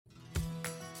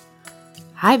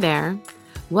Hi there.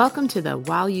 Welcome to the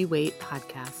While You Wait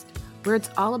podcast, where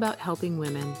it's all about helping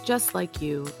women just like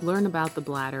you learn about the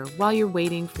bladder while you're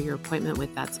waiting for your appointment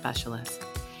with that specialist.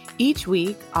 Each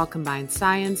week, I'll combine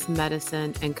science,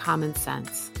 medicine, and common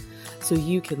sense so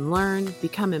you can learn,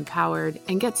 become empowered,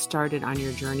 and get started on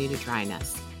your journey to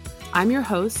dryness. I'm your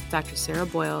host, Dr. Sarah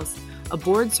Boyles, a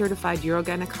board-certified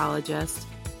urogynecologist.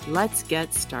 Let's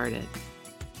get started.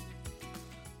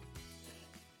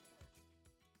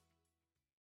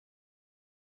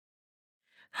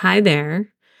 Hi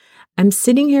there. I'm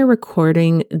sitting here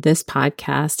recording this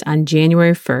podcast on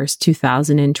January 1st,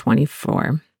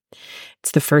 2024. It's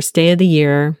the first day of the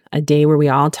year, a day where we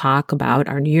all talk about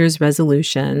our New Year's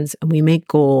resolutions and we make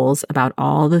goals about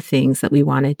all the things that we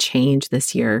want to change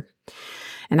this year.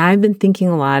 And I've been thinking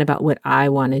a lot about what I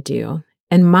want to do.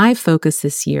 And my focus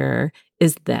this year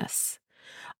is this.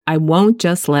 I won't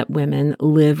just let women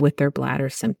live with their bladder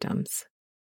symptoms.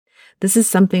 This is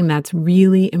something that's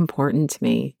really important to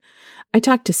me. I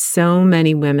talk to so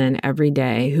many women every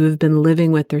day who have been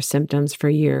living with their symptoms for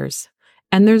years,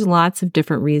 and there's lots of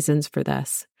different reasons for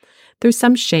this. There's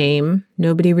some shame.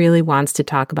 Nobody really wants to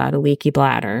talk about a leaky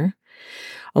bladder.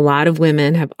 A lot of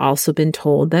women have also been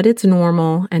told that it's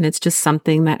normal and it's just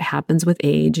something that happens with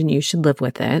age and you should live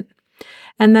with it.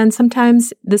 And then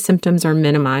sometimes the symptoms are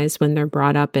minimized when they're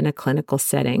brought up in a clinical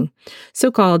setting,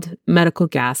 so-called medical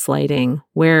gaslighting,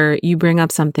 where you bring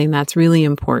up something that's really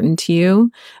important to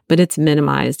you, but it's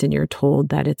minimized and you're told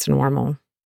that it's normal.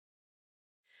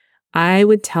 I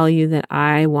would tell you that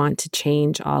I want to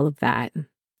change all of that.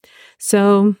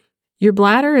 So your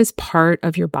bladder is part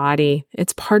of your body.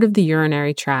 It's part of the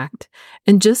urinary tract.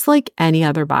 And just like any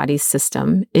other body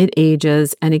system, it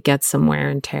ages and it gets some wear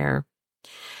and tear.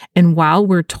 And while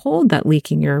we're told that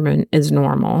leaking urine is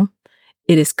normal,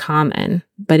 it is common,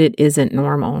 but it isn't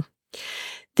normal.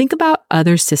 Think about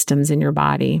other systems in your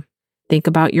body. Think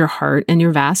about your heart and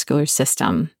your vascular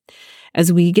system.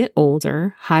 As we get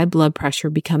older, high blood pressure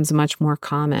becomes much more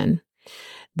common.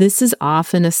 This is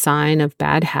often a sign of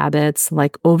bad habits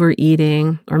like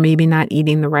overeating or maybe not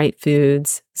eating the right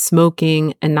foods,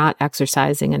 smoking, and not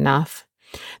exercising enough.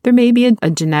 There may be a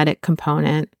genetic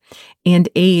component, and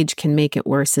age can make it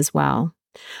worse as well.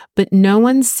 But no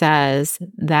one says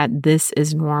that this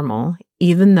is normal,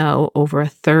 even though over a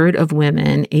third of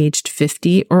women aged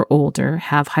 50 or older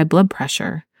have high blood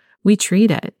pressure. We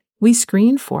treat it. We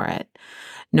screen for it.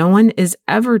 No one is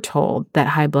ever told that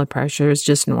high blood pressure is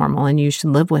just normal and you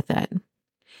should live with it.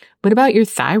 What about your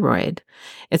thyroid?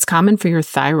 It's common for your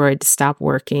thyroid to stop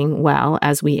working well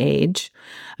as we age.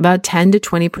 About 10 to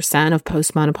 20% of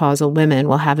postmenopausal women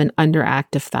will have an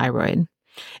underactive thyroid.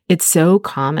 It's so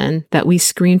common that we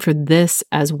screen for this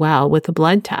as well with a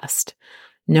blood test.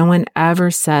 No one ever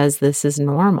says this is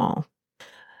normal.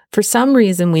 For some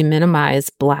reason, we minimize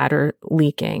bladder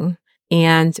leaking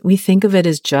and we think of it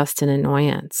as just an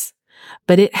annoyance.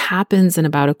 But it happens in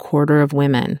about a quarter of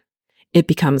women. It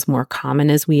becomes more common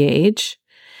as we age.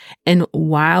 And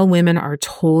while women are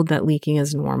told that leaking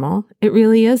is normal, it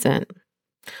really isn't.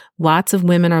 Lots of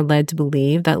women are led to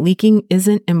believe that leaking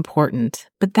isn't important,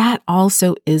 but that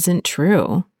also isn't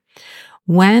true.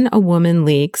 When a woman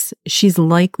leaks, she's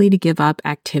likely to give up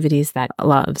activities that she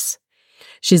loves.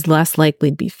 She's less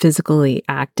likely to be physically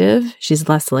active. She's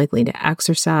less likely to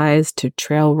exercise, to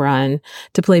trail run,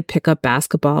 to play pickup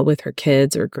basketball with her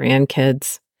kids or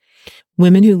grandkids.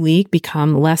 Women who leak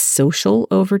become less social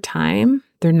over time.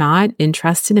 They're not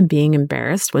interested in being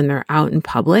embarrassed when they're out in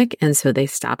public, and so they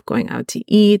stop going out to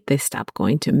eat, they stop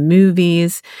going to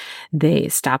movies, they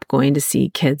stop going to see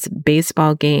kids'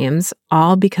 baseball games,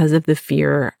 all because of the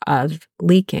fear of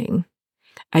leaking.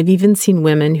 I've even seen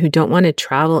women who don't want to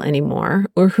travel anymore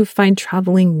or who find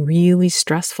traveling really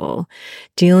stressful.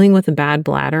 Dealing with a bad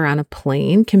bladder on a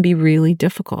plane can be really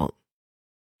difficult.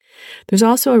 There's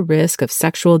also a risk of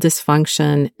sexual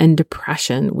dysfunction and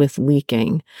depression with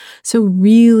leaking. So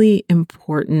really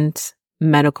important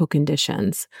medical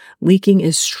conditions. Leaking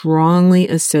is strongly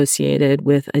associated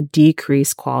with a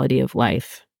decreased quality of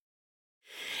life.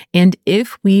 And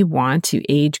if we want to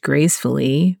age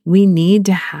gracefully, we need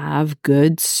to have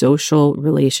good social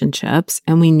relationships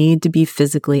and we need to be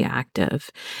physically active.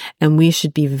 And we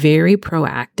should be very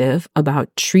proactive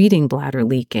about treating bladder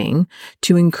leaking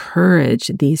to encourage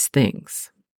these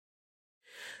things.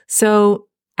 So,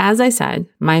 as I said,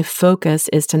 my focus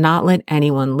is to not let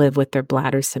anyone live with their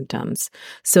bladder symptoms.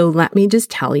 So let me just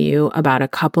tell you about a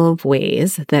couple of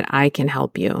ways that I can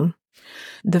help you.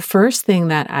 The first thing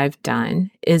that I've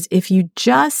done is if you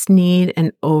just need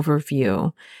an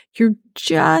overview, you're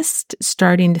just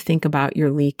starting to think about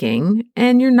your leaking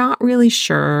and you're not really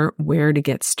sure where to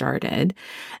get started,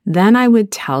 then I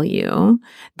would tell you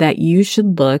that you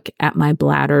should look at my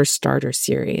Bladder Starter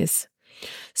Series.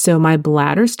 So my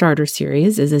Bladder Starter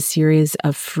Series is a series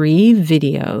of free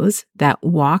videos that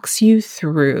walks you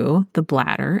through the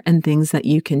bladder and things that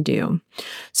you can do.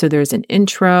 So there's an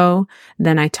intro,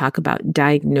 then I talk about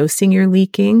diagnosing your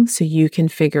leaking so you can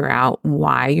figure out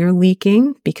why you're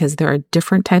leaking, because there are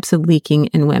different types of leaking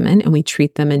in women and we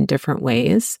treat them in different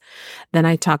ways. Then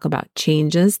I talk about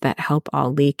changes that help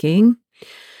all leaking,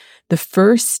 the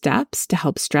first steps to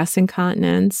help stress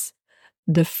incontinence,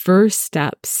 the first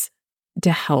steps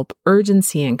to help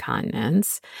urgency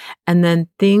incontinence, and then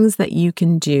things that you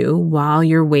can do while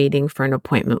you're waiting for an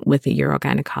appointment with a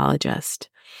urogynecologist.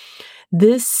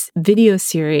 This video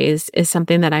series is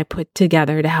something that I put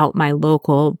together to help my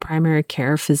local primary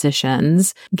care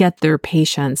physicians get their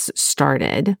patients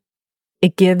started.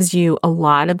 It gives you a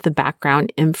lot of the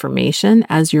background information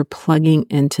as you're plugging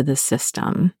into the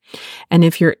system. And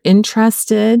if you're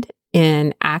interested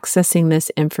in accessing this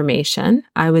information,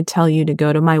 I would tell you to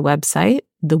go to my website,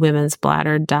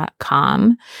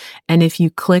 thewomensbladder.com. And if you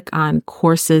click on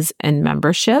courses and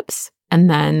memberships and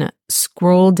then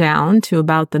scroll down to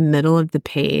about the middle of the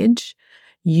page,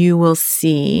 you will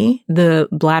see the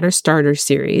Bladder Starter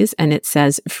Series and it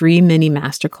says free mini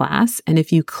masterclass. And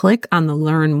if you click on the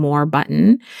learn more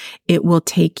button, it will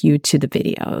take you to the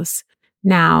videos.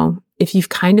 Now, if you've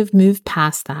kind of moved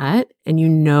past that and you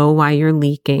know why you're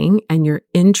leaking and you're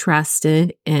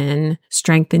interested in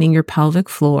strengthening your pelvic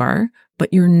floor,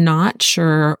 but you're not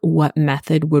sure what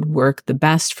method would work the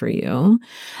best for you,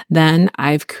 then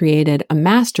I've created a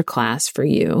masterclass for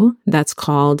you that's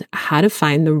called How to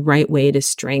Find the Right Way to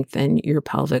Strengthen Your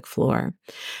Pelvic Floor.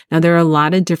 Now, there are a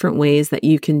lot of different ways that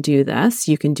you can do this.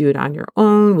 You can do it on your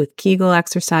own with Kegel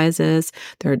exercises.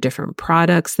 There are different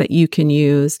products that you can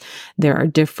use. There are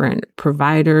different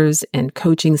providers and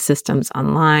coaching systems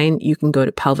online. You can go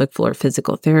to Pelvic Floor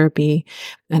Physical Therapy,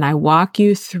 and I walk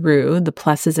you through the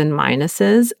pluses and minuses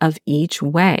of each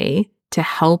way to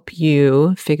help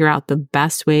you figure out the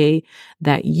best way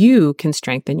that you can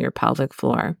strengthen your pelvic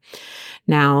floor.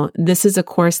 Now, this is a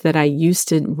course that I used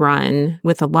to run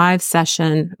with a live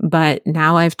session, but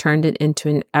now I've turned it into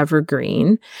an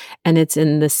evergreen, and it's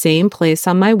in the same place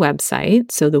on my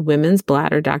website. So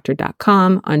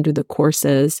thewomensbladderdoctor.com under the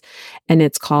courses, and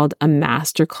it's called a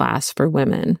Masterclass for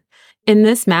Women. In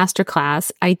this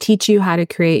masterclass, I teach you how to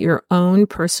create your own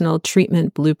personal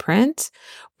treatment blueprint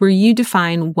where you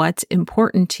define what's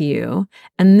important to you.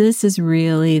 And this is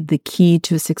really the key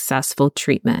to a successful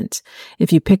treatment.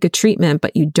 If you pick a treatment,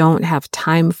 but you don't have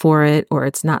time for it, or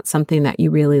it's not something that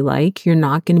you really like, you're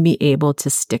not going to be able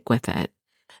to stick with it.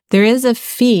 There is a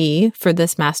fee for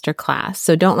this masterclass,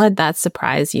 so don't let that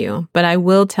surprise you. But I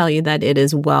will tell you that it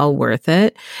is well worth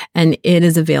it, and it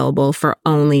is available for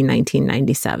only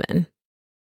 $19.97.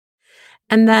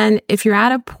 And then if you're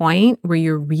at a point where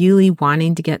you're really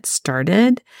wanting to get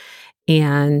started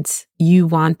and you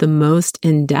want the most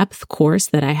in-depth course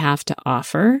that I have to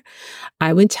offer,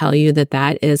 I would tell you that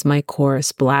that is my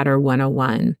course, Bladder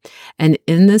 101. And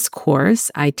in this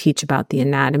course, I teach about the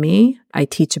anatomy, I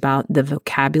teach about the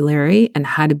vocabulary and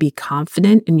how to be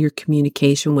confident in your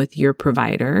communication with your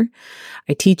provider.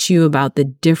 I teach you about the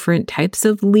different types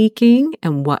of leaking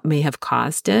and what may have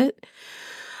caused it.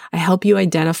 I help you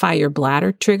identify your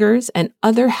bladder triggers and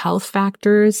other health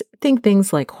factors. Think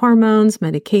things like hormones,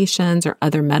 medications, or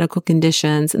other medical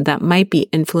conditions that might be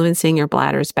influencing your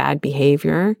bladder's bad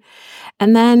behavior.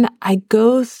 And then I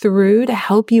go through to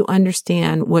help you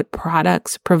understand what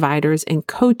products, providers, and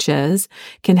coaches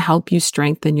can help you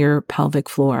strengthen your pelvic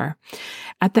floor.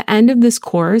 At the end of this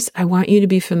course, I want you to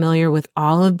be familiar with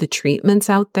all of the treatments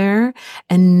out there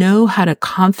and know how to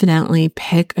confidently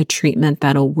pick a treatment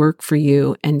that'll work for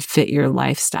you and fit your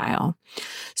lifestyle.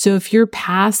 So if you're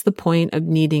past the point of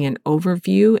needing an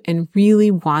overview and really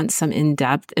want some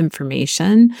in-depth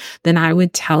information, then I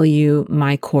would tell you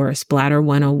my course, Bladder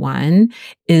 101,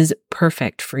 is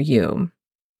perfect for you.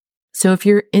 So if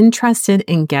you're interested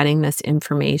in getting this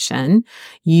information,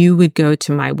 you would go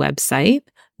to my website,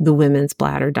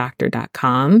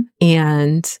 thewomensbladderdoctor.com,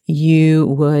 and you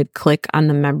would click on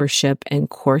the membership and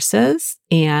courses.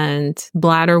 And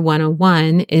Bladder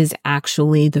 101 is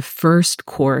actually the first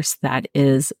course that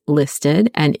is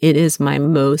listed, and it is my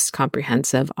most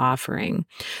comprehensive offering.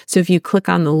 So if you click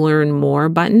on the Learn More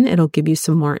button, it'll give you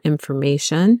some more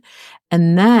information.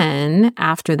 And then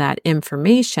after that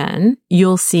information,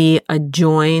 you'll see a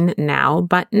Join Now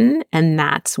button, and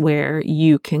that's where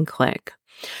you can click.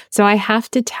 So I have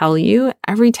to tell you,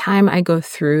 every time I go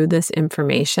through this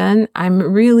information, I'm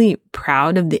really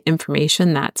proud of the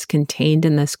information that's contained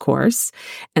in this course.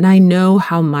 And I know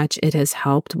how much it has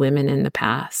helped women in the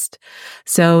past.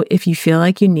 So if you feel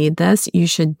like you need this, you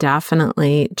should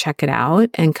definitely check it out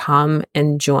and come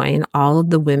and join all of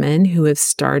the women who have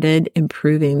started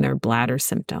improving their bladder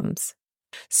symptoms.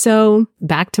 So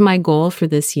back to my goal for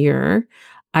this year.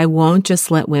 I won't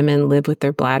just let women live with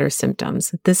their bladder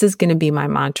symptoms. This is going to be my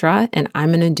mantra, and I'm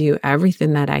going to do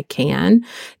everything that I can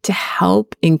to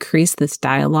help increase this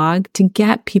dialogue, to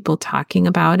get people talking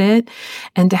about it,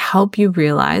 and to help you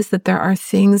realize that there are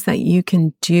things that you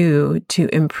can do to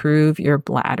improve your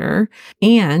bladder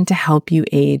and to help you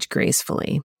age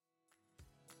gracefully.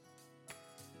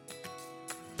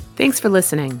 Thanks for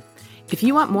listening. If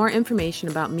you want more information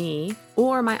about me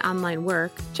or my online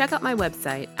work, check out my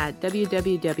website at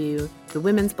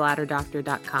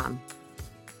www.thewomensbladderdoctor.com.